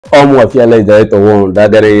More fearless director one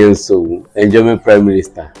that there so enjoyment prime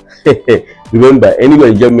minister. Remember, anywhere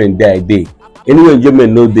enjoyment day. Anywhere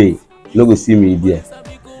enjoyment no day. No go see me there.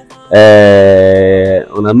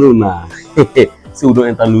 On a no na. So we don't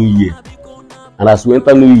enter new year. And as we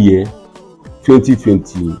enter new year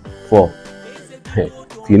 2024.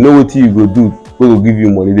 If you know what you go do, we will give you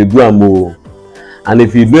money. They do more. And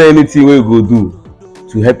if you do anything we go do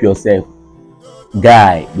to help yourself,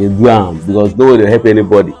 guy, they do because no one will help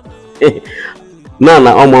anybody.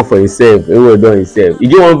 Now almost for himself, everyone done himself. You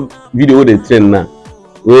get one video where they trend now,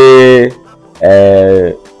 where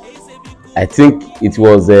I think it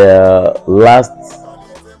was last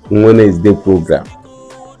Wednesday program,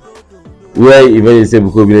 where even say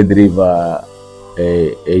because we deliver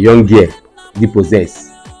a young girl depossessed.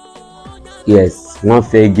 Yes, one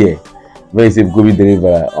fair girl. When you say COVID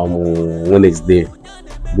deliver on Wednesday,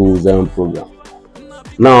 those program.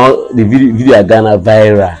 Now the video are gonna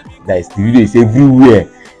viral. That is, the video is everywhere.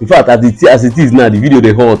 In fact, as it is now, the video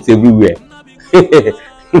they hot everywhere.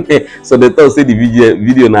 So they thought say the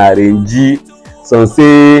video na RNG. Some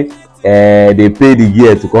say they pay the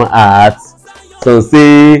girl to come art. Some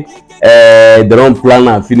say they don't plan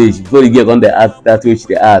and finish before the girl come the art that which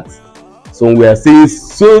they art. So we are saying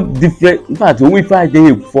so different. In fact, when we find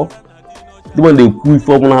the before, the one they cool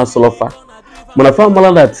for one has sulfur. When I found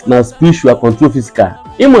that now spiritual control physical.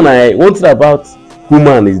 Even I wanted about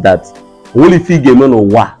human is that only figure man or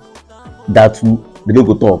what that they don't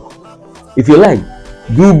go talk. If you like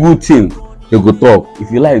do good thing, they go talk.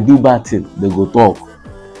 If you like do bad thing, they go talk.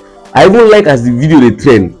 I even like as the video they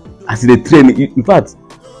trend, as they trend. In fact,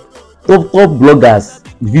 top bloggers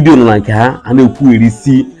video like her and they cool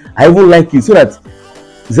see. I even like it so that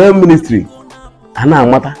Zen ministry and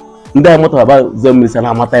matter. Nda matter about Zen ministry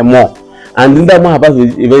and matter more. And nda matter about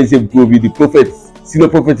even say the prophets, senior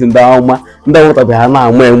prophets in the Alma. Nda matter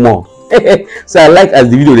about more. So I like as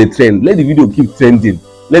the video they trend. Let the video keep trending.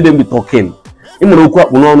 Let them be talking. Even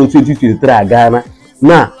okwa no 2023 Ghana.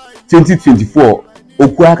 Now 2024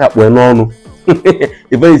 okwa ka no.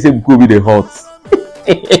 Even say COVID the hot.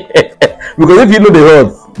 Because if you know the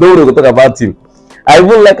hot, nobody will talk about him. I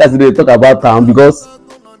even like as they talk about town because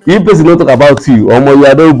if person don't talk about you, you are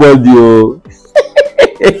nobody.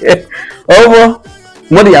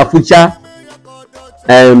 What your future?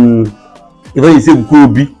 Even you say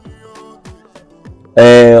Kobe,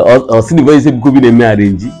 or see even you say Kobe the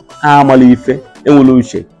marriage. Amala ife, enwolo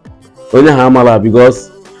onye ha amala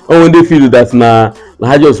because when they feel that na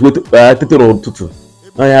just wait tete n'ụtụtụ.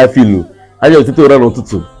 I feel I just tete ụra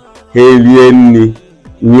n'ụtụtụ. Helie nni.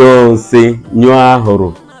 Nyo say nyo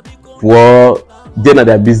ahoro for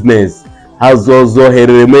their business has also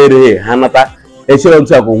heremere hanata echere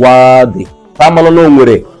ntu akwa dị famalo no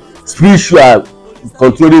nwere spiritual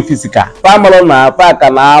controlling physical famalo na paka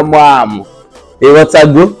na amu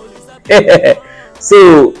go.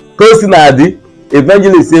 So constantly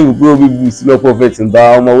evangelist say we go be senior prophet in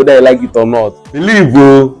the whether you like it or not, believe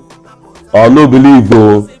or no believe.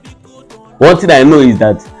 One thing I know is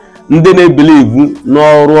that they believe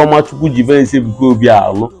no Roma Chukwu Jiven say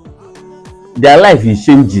their life is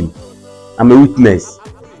changing. I'm a witness.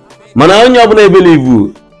 Mana onye obuna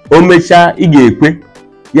believe o mecha ige ekwe.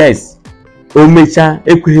 Yes. O mecha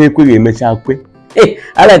ekwe ga-emecha akwe.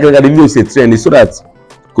 I like the video say trend so that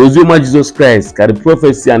because Jesus Christ carry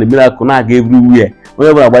prophecy and the miracle na ga everywhere.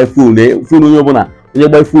 Onye obuna buy phone onye obuna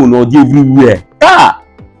buy phone or everywhere.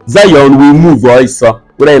 Zion will move also,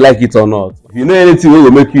 whether you like it or not. If you know anything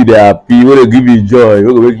will make you happy, will give you joy,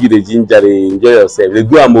 will make you the ginger, enjoy yourself. They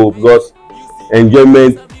do more because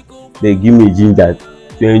enjoyment they give me ginger.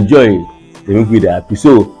 To enjoy, they make you happy.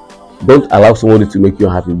 So don't allow somebody to make you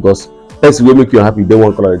happy because person will make you happy. They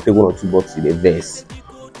want color, they take 1 or 2 bucks in a verse.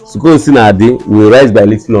 So go see now, we will rise by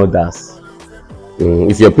lifting others.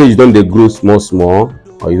 If your page don't they grow small,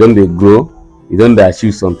 or you don't they grow, you don't they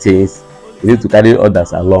achieve some things. You need to carry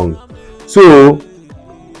others along. So,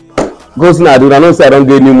 goes now. I know say I don't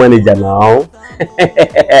get new manager now.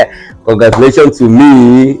 Congratulations to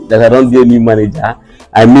me that I don't get new manager.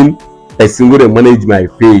 I mean, person go to manage my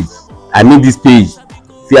page. I mean this page,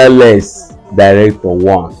 Fearless Director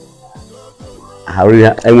 1.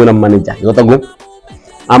 I'm gonna manager. You gotta go.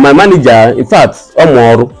 And my manager, in fact,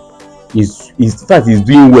 is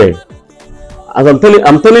doing well. As I'm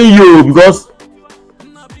telling you because.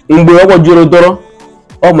 All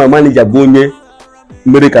my manager going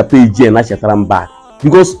make a page and I shall back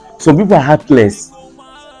because some people are heartless.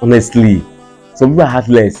 Honestly, some people are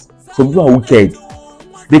heartless. Some people are wicked.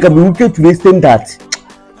 They can be wicked to the extent that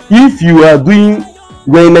if you are doing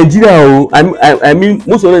well in Nigeria, I mean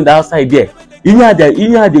most of them outside there. In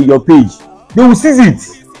your page, they will seize it.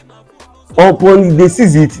 Upon they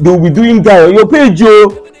seize it, they will be doing guy on your page,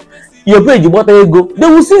 what they go, they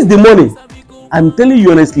will seize the money. I'm telling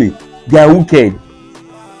you honestly, they are wicked.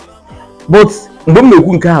 But when me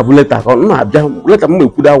kun ka have letter, letter me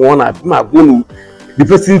could that one the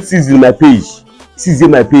person sees in my page, That sees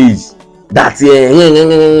in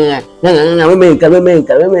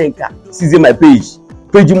my page.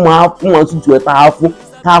 Page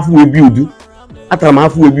half we build. After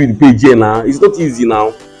half we build the page here now. It's not easy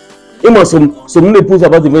now. It must some many post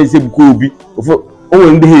about the very same Kobe.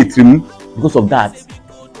 When they hate him because of that.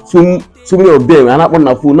 So many of them and not on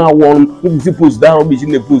the phone now one people post that rubbish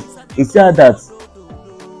in the post. Instead of that,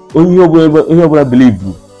 only you believe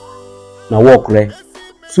you. Now walk right.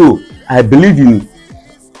 So I believe in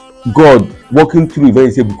God walking through the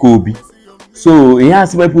very same Kobe. So he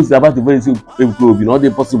has my post about the very same Kobe. Not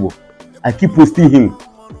possible. I keep posting him.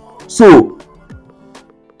 So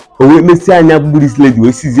when me say I never this lady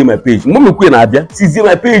we see my page. Mama Queen Abia see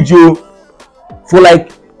my page for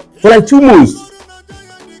like 2 months.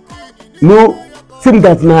 No, think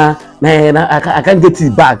that I can't get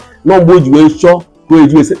it back. No more you sure.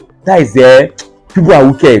 That is people are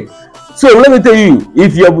wicked. So let me tell you,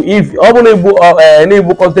 if you're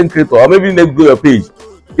enable content creator or maybe you go your page,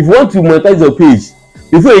 if you want to monetize your page,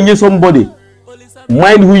 before you need somebody,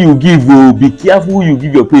 mind who you give. Be careful who you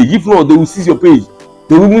give your page. If not, they will seize your page.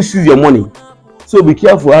 They will even seize your money. So be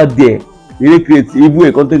careful out there. Really create, even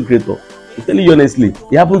a content creator. I'm telling you honestly,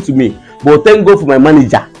 it happened to me. But thank God for my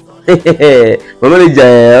manager. My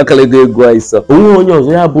manager, okay, guys.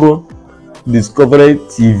 Bro, Discovery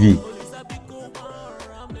TV.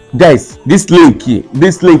 Guys, this link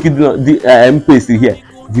I'm pasting here.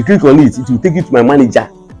 If you click on it, it will take you to my manager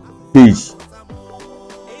page.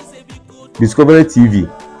 Discovery TV.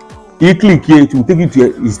 You click here, it will take you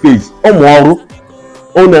to his page.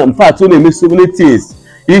 In fact, on make so many things.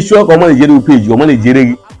 You sure come on the page, your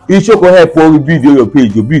manager. You sure can help you build your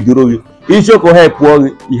page, you build your. You sure can help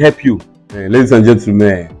you. Ladies and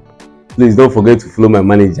gentlemen, please don't forget to follow my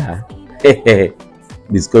manager.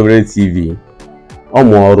 Discovery TV.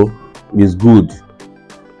 Is good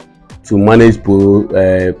to manage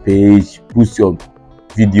page, boost your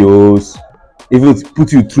videos, even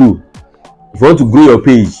put you through. If you want to grow your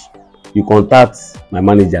page, you contact my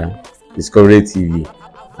manager, Discovery TV.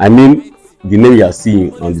 I mean the name you are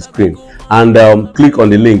seeing on the screen, and click on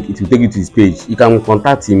the link. It will take you to his page. You can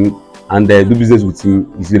contact him and do business with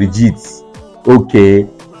him. It's legit, okay,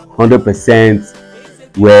 100%.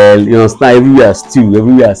 Well, you understand, everywhere still,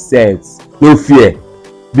 everywhere set, no fear.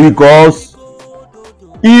 Because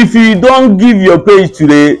if you don't give your page to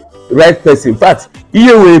the right person, in fact,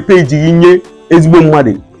 here will page is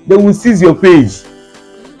money, they will seize your page.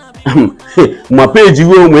 My page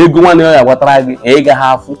you go one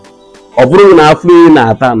half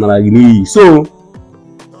so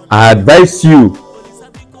I advise you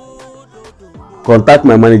contact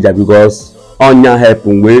my manager, because on your help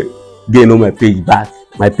we gain on my page back.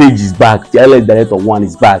 My page is back. The LS Director 1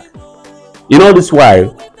 is back. You know this why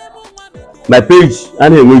my page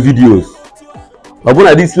and my videos. But when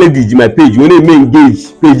I this lady my page, when they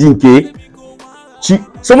engage page in K,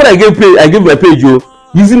 somebody I gave my page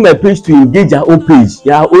using my page to engage her own page,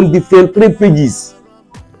 her own different 3 pages.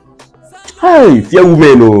 Hi, fear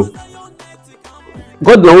women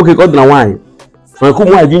God na okay, God na wine. I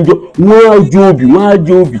come my ginger, no Joby.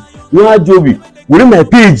 When my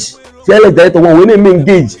page, LS Director 1, when they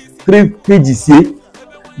engage 3 pages here.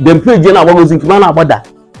 Them page na what goes in about that.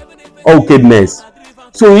 Okness.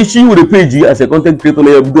 So if she would page you as a content creator,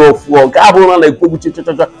 you do for like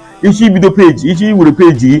if she video page, if she would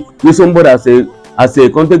page you with somebody as a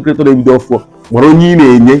content creator, they do for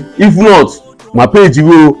if not, my page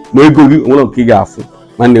will go kick off.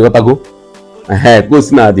 Man, they gotta go. Go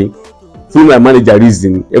snaddy. Through my manager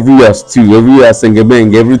reason, everywhere still, everywhere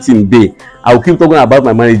singing, everything day. I will keep talking about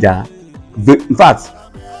my manager. In fact,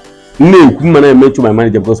 no, I mention my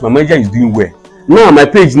manager because my manager is doing well. Now my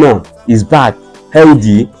page now is back,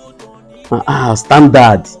 healthy,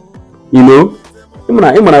 standard. You know,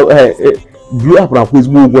 blew up on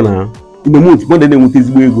Facebook now. In the month, more than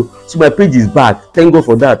Facebook. So my page is back. Thank God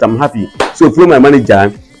for that. I'm happy. So follow my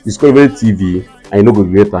manager, Discovery TV. I know go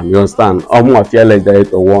great time. You understand? I'm more fearless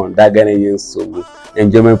Director 1. That guy is so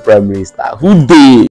enjoyment Prime Minister. Who day?